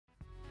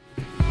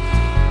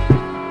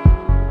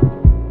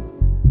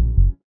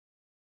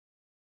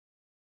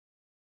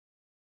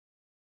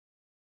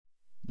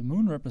The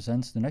moon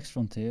represents the next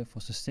frontier for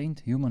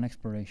sustained human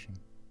exploration.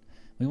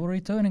 We will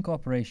return in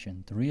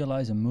cooperation to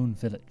realize a moon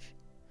village,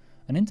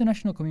 an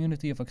international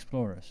community of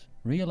explorers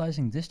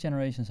realizing this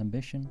generation's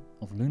ambition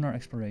of lunar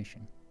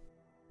exploration.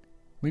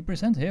 We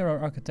present here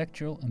our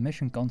architectural and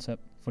mission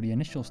concept for the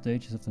initial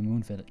stages of the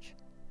moon village.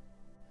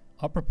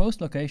 Our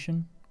proposed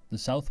location, the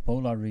South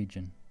Polar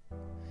region.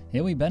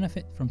 Here we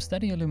benefit from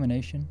steady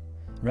illumination,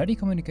 ready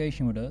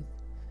communication with Earth,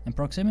 and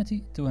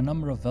proximity to a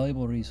number of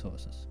valuable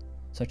resources,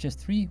 such as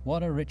 3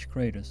 water-rich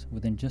craters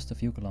within just a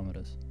few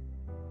kilometers.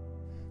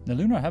 The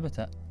lunar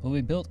habitat will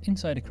be built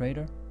inside a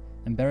crater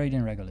and buried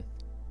in regolith.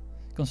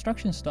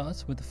 Construction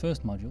starts with the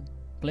first module,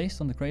 placed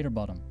on the crater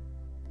bottom.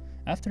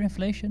 After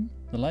inflation,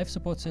 the life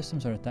support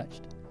systems are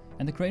attached,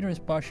 and the crater is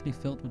partially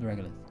filled with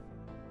regolith.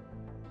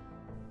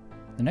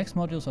 The next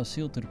modules are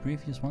sealed to the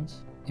previous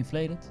ones,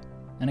 inflated,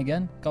 and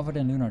again covered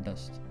in lunar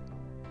dust.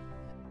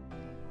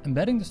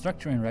 Embedding the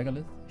structure in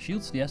regolith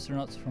shields the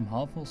astronauts from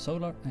harmful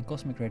solar and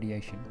cosmic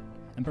radiation,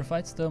 and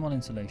provides thermal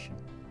insulation,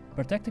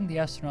 protecting the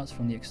astronauts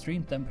from the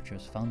extreme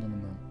temperatures found on the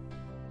moon.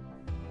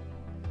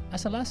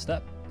 As a last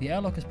step, the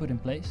airlock is put in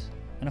place,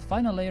 and a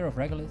final layer of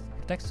regolith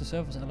protects the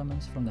surface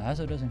elements from the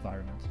hazardous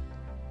environment.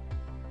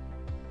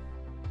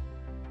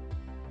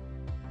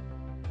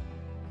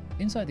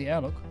 Inside the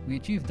airlock, we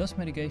achieve dust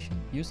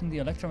mitigation using the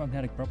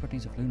electromagnetic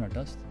properties of lunar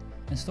dust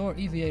and store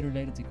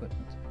EVA-related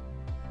equipment.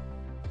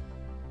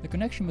 The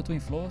connection between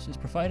floors is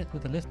provided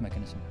with a lift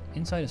mechanism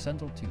inside a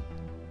central tube.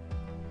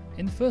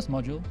 In the first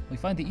module, we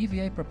find the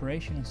EVA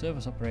preparation and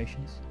service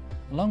operations,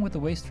 along with the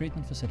waste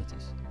treatment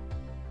facilities.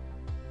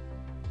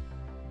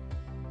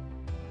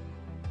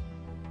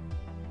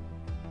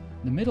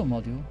 The middle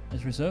module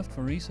is reserved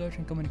for research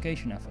and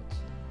communication efforts,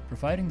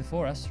 providing the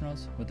 4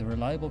 astronauts with a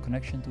reliable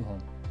connection to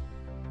home.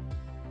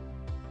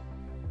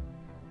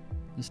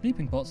 The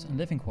sleeping pods and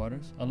living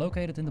quarters are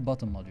located in the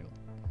bottom module,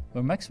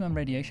 where maximum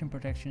radiation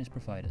protection is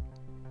provided.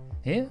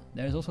 Here,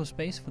 there is also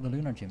space for the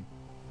lunar gym.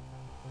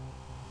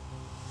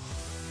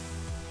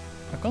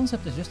 Our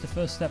concept is just the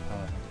first step,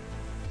 however.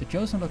 The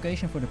chosen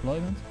location for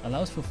deployment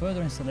allows for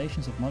further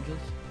installations of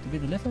modules to be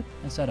delivered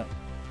and set up,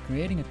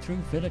 creating a true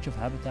village of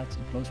habitats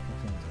in close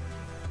proximity.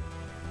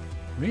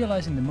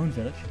 Realizing the moon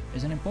village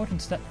is an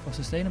important step for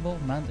sustainable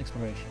manned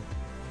exploration.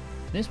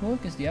 This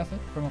work is the effort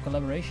from a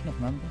collaboration of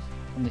members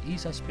from the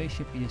ESA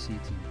Spaceship ESC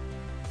team.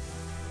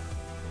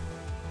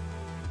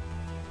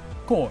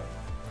 Core,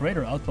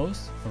 Crater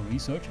Outpost for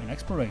Research and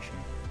Exploration.